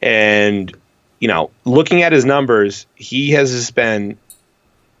 And, looking at his numbers, he has just been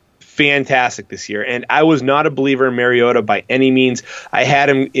fantastic this year. And I was not a believer in Mariota by any means. I had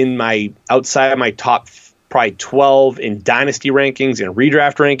him in outside of my top probably 12 in dynasty rankings and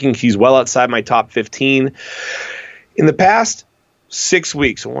redraft rankings. He's well outside my top 15. In the past 6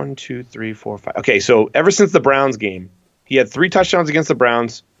 weeks, 1, 2, 3, 4, 5. Okay, so ever since the Browns game, he had 3 touchdowns against the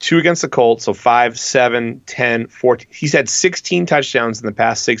Browns, 2 against the Colts, so 5, 7, 10, 14. He's had 16 touchdowns in the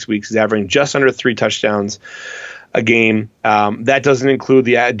past 6 weeks. He's averaging just under 3 touchdowns a game. That doesn't include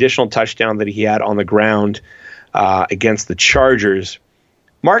the additional touchdown that he had on the ground against the Chargers.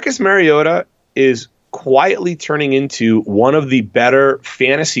 Marcus Mariota is quietly turning into one of the better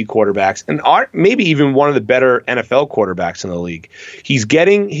fantasy quarterbacks and maybe even one of the better NFL quarterbacks in the league. He's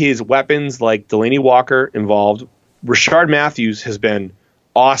getting his weapons like Delaney Walker involved. Rashard Matthews has been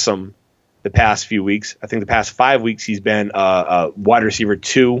awesome the past few weeks. I think the past 5 weeks he's been a wide receiver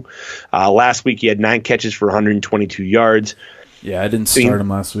 2. Last week he had 9 catches for 122 yards. Yeah, I didn't start him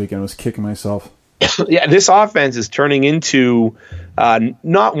last week and I was kicking myself. Yeah, this offense is turning into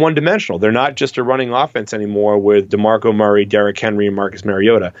not one-dimensional. They're not just a running offense anymore with DeMarco Murray, Derrick Henry, and Marcus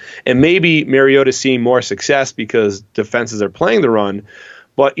Mariota. And maybe Mariota's seeing more success because defenses are playing the run.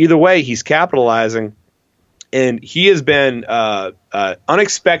 But either way, he's capitalizing. And he has been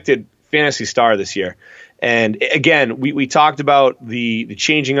unexpected fantasy star this year. And again, we talked about the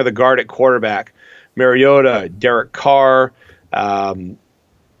changing of the guard at quarterback. Mariota, Derek Carr,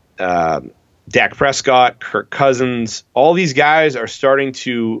 Dak Prescott, Kirk Cousins, all these guys are starting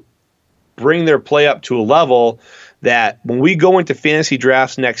to bring their play up to a level that when we go into fantasy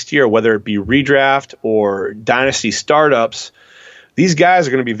drafts next year, whether it be redraft or dynasty startups, these guys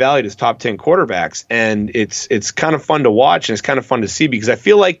are going to be valued as top 10 quarterbacks. And it's kind of fun to watch and it's kind of fun to see because I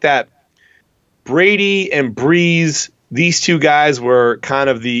feel like that Brady and Breeze, these two guys were kind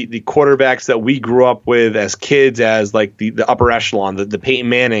of the quarterbacks that we grew up with as kids, as like the upper echelon, the Peyton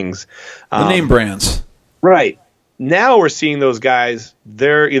Mannings. The name brands. Right. Now we're seeing those guys,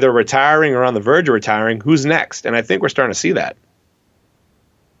 they're either retiring or on the verge of retiring. Who's next? And I think we're starting to see that.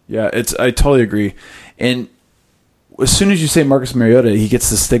 Yeah, I totally agree. And as soon as you say Marcus Mariota, he gets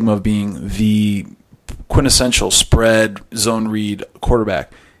the stigma of being the quintessential spread zone read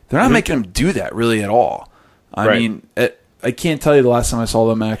quarterback. They're not making him do that really at all. I mean, I can't tell you the last time I saw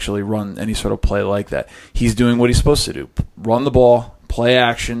them actually run any sort of play like that. He's doing what he's supposed to do: run the ball, play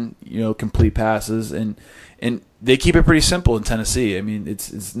action, complete passes, and they keep it pretty simple in Tennessee. I mean,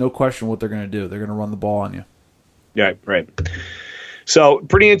 it's no question what they're going to do. They're going to run the ball on you. Yeah, right. So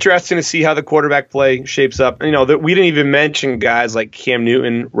pretty interesting to see how the quarterback play shapes up. We didn't even mention guys like Cam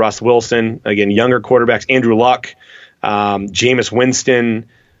Newton, Russ Wilson, again, younger quarterbacks, Andrew Luck, Jameis Winston.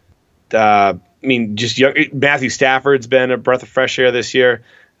 Matthew Stafford's been a breath of fresh air this year.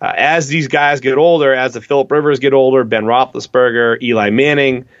 As these guys get older, as the Phillip Rivers get older, Ben Roethlisberger, Eli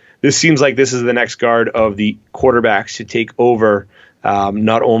Manning, this seems like this is the next guard of the quarterbacks to take over,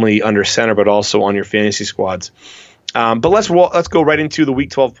 not only under center but also on your fantasy squads. But let's go right into the Week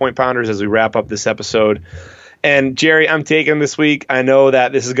 12 point pounders as we wrap up this episode. And Jerry, I'm taking this week. I know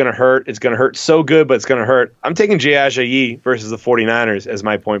that this is going to hurt. It's going to hurt so good, but it's going to hurt. I'm taking Jay Ajayi versus the 49ers as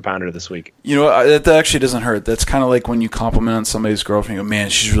my point pounder this week. That actually doesn't hurt. That's kind of like when you compliment on somebody's girlfriend. You go,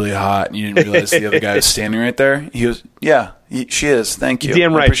 man, she's really hot. And you didn't realize the other guy was standing right there. He goes, yeah, she is. Thank you.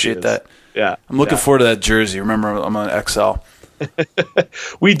 Damn right, I appreciate that. Yeah, I'm looking forward to that jersey. Remember, I'm on XL.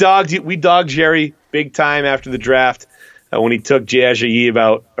 We dogged Jerry big time after the draft. When he took Jay Ajayi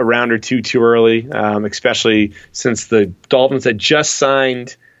about a round or two too early, especially since the Dolphins had just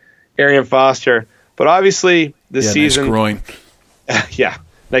signed Arian Foster. But obviously this season... Nice groin. Yeah,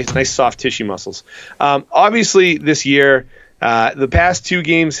 nice soft tissue muscles. Obviously this year, The past 2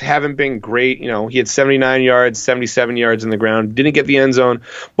 games haven't been great. He had 79 yards, 77 yards in the ground. Didn't get the end zone.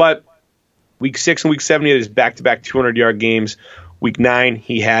 But week 6 and week 7, he had his back-to-back 200-yard games. Week 9,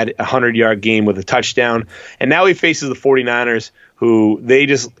 he had a 100-yard game with a touchdown. And now he faces the 49ers, who they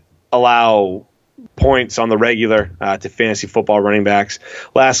just allow points on the regular to fantasy football running backs.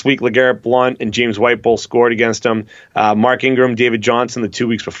 Last week, LeGarrette Blount and James White both scored against him. Mark Ingram, David Johnson the 2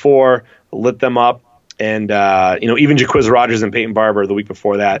 weeks before lit them up. And, even Jacquizz Rodgers and Peyton Barber the week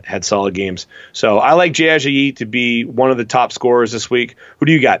before that had solid games. So I like Jay Ajayi to be one of the top scorers this week. Who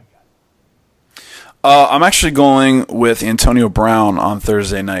do you got? I'm actually going with Antonio Brown on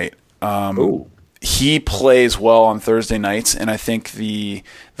Thursday night. He plays well on Thursday nights, and I think the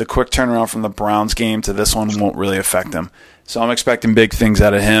quick turnaround from the Browns game to this one won't really affect him. So I'm expecting big things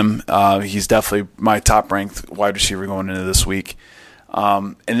out of him. He's definitely my top-ranked wide receiver going into this week.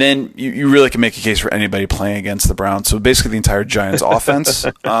 And then you really can make a case for anybody playing against the Browns. So basically the entire Giants offense.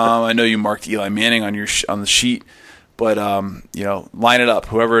 I know you marked Eli Manning on the sheet, but line it up,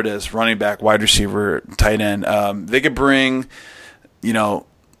 whoever it is, running back, wide receiver, tight end. They could bring,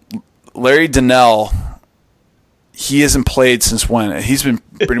 Larry Donnell. He hasn't played since when? He's been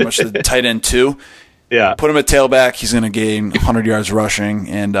pretty much the tight end 2. Yeah. Put him at tailback. He's going to gain 100 yards rushing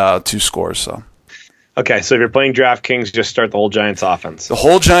and 2 scores. So. Okay, so if you're playing DraftKings, just start the whole Giants offense. The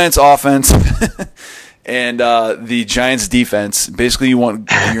whole Giants offense and the Giants defense. Basically, you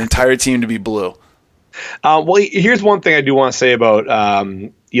want your entire team to be blue. Well, here's one thing I do want to say about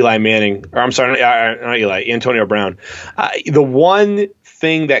Eli Manning. Or I'm sorry, not Eli, Antonio Brown. The one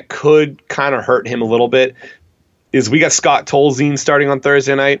thing that could kind of hurt him a little bit is we got Scott Tolzien starting on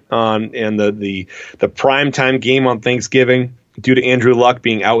Thursday night and the primetime game on Thanksgiving due to Andrew Luck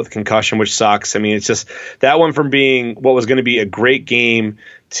being out with concussion, which sucks. I mean, it's just that one from being what was going to be a great game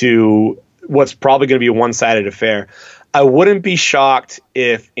to what's probably going to be a one-sided affair. I wouldn't be shocked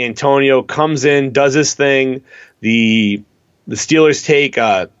if Antonio comes in, does his thing, the Steelers take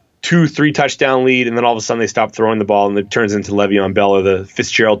a 2-3 touchdown lead, and then all of a sudden they stop throwing the ball and it turns into Le'Veon Bell or the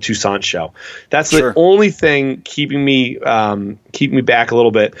Fitzgerald Toussaint show. That's the only thing keeping me back a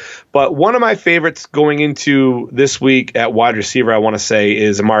little bit. But one of my favorites going into this week at wide receiver, I want to say,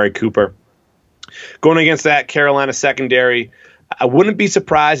 is Amari Cooper. Going against that Carolina secondary, I wouldn't be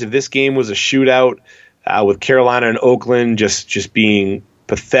surprised if this game was a shootout with Carolina and Oakland just being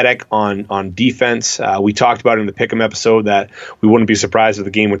pathetic on defense. We talked about in the Pick'em episode that we wouldn't be surprised if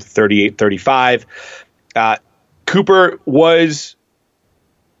the game went to 38-35. Cooper was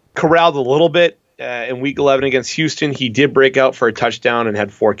corralled a little bit in Week 11 against Houston. He did break out for a touchdown and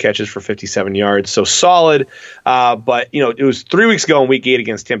had 4 catches for 57 yards, so solid. But it was 3 weeks ago in Week 8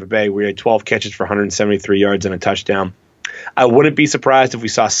 against Tampa Bay where he had 12 catches for 173 yards and a touchdown. I wouldn't be surprised if we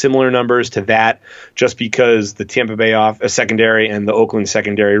saw similar numbers to that just because the Tampa Bay secondary and the Oakland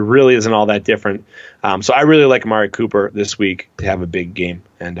secondary really isn't all that different. So I really like Amari Cooper this week to have a big game.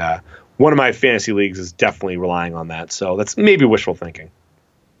 And one of my fantasy leagues is definitely relying on that. So that's maybe wishful thinking.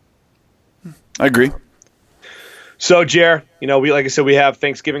 I agree. So, Jer, like I said, we have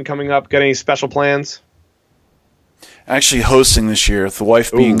Thanksgiving coming up. Got any special plans? Actually hosting this year, with the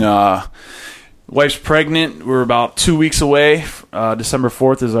wife being... Wife's pregnant. We're about 2 weeks away. December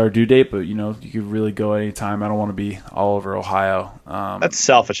 4th is our due date, but you could really go anytime. I don't want to be all over Ohio. That's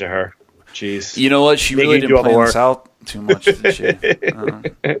selfish of her. Jeez. You know what? She really didn't plan this out too much, did she?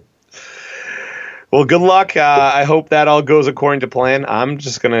 Well, good luck. I hope that all goes according to plan. I'm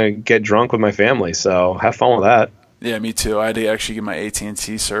just gonna get drunk with my family, so have fun with that. Yeah, me too. I had to actually get my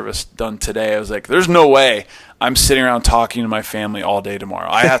AT&T service done today. I was like, there's no way I'm sitting around talking to my family all day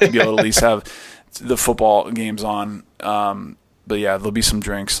tomorrow. I have to be able to at least have the football games on. But yeah, there'll be some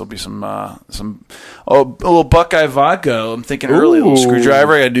drinks. There'll be some a little Buckeye vodka. I'm thinking early, a little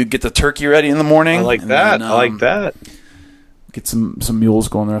screwdriver. I got to get the turkey ready in the morning. I like that. I like that. Get some mules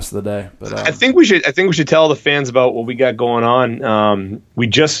going the rest of the day. But I think we should tell the fans about what we got going on. We've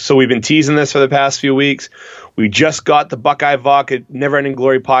been teasing this for the past few weeks. We just got the Buckeye Vodka Never Ending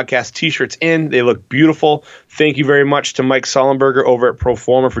Glory podcast t-shirts in. They look beautiful. Thank you very much to Mike Sullenberger over at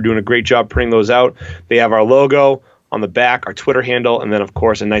Proforma for doing a great job printing those out. They have our logo on the back, our Twitter handle, and then, of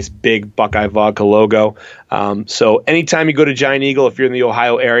course, a nice big Buckeye Vodka logo. So anytime you go to Giant Eagle, if you're in the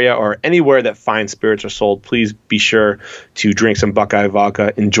Ohio area or anywhere that fine spirits are sold, please be sure to drink some Buckeye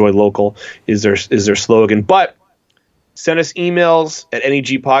Vodka. Enjoy local is their slogan. But send us emails at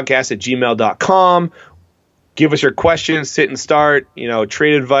negpodcast@gmail.com. Give us your questions, sit and start,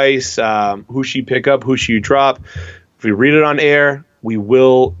 trade advice, who should you pick up, who should you drop. If we read it on air, we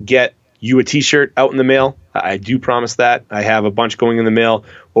will get you a t-shirt out in the mail. I do promise that. I have a bunch going in the mail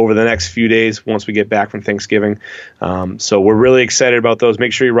over the next few days once we get back from Thanksgiving. So we're really excited about those.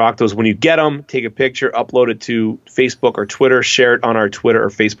 Make sure you rock those when you get them. Take a picture, upload it to Facebook or Twitter, share it on our Twitter or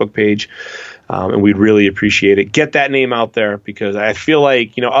Facebook page, and we'd really appreciate it. Get that name out there, because I feel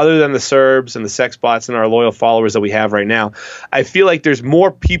like, other than the Serbs and the Sex Bots and our loyal followers that we have right now, I feel like there's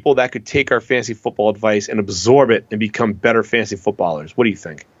more people that could take our fantasy football advice and absorb it and become better fantasy footballers. What do you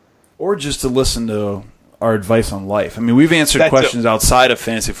think? Or just to listen to our advice on life. I mean, we've answered questions outside of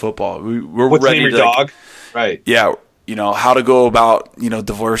fantasy football. We're What's ready name your to dog? Right. Yeah. How to go about,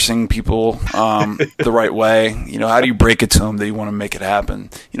 divorcing people the right way. How do you break it to them that you want to make it happen?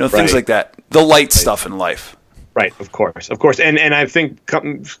 Things like that. The light stuff in life. Right. Of course. And I think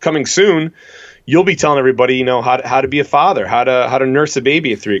coming soon, you'll be telling everybody, how to be a father, how to nurse a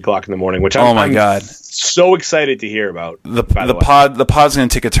baby at 3:00 in the morning, which I'm God, so excited to hear about. The pod's going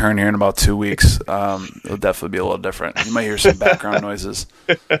to take a turn here in about 2 weeks. It'll definitely be a little different. You might hear some background noises.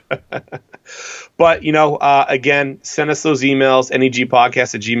 But, again, send us those emails,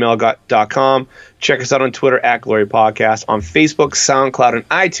 negpodcast@gmail.com. Check us out on Twitter @Glory Podcast, on Facebook, SoundCloud, and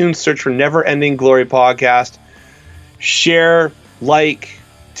iTunes. Search for Never Ending Glory Podcast. Share,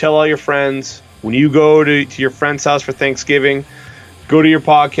 tell all your friends. When you go to your friend's house for Thanksgiving, go to your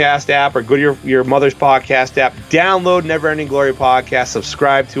podcast app or go to your mother's podcast app. Download Never Ending Glory Podcast.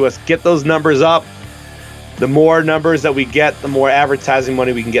 Subscribe to us. Get those numbers up. The more numbers that we get, the more advertising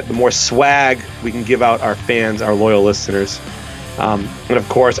money we can get, the more swag we can give out our fans, our loyal listeners. And, of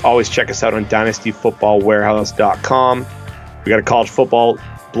course, always check us out on DynastyFootballWarehouse.com. We got a college football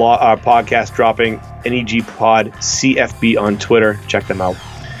podcast dropping, NEG Pod CFB on Twitter. Check them out.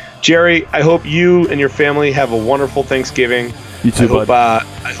 Jerry, I hope you and your family have a wonderful Thanksgiving. You too,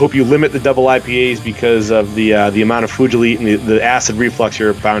 I hope you limit the double IPAs because of the amount of food you'll eat and the acid reflux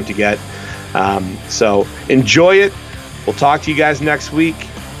you're bound to get. So enjoy it. We'll talk to you guys next week.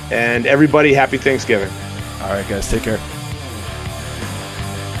 And everybody, happy Thanksgiving. All right, guys. Take care.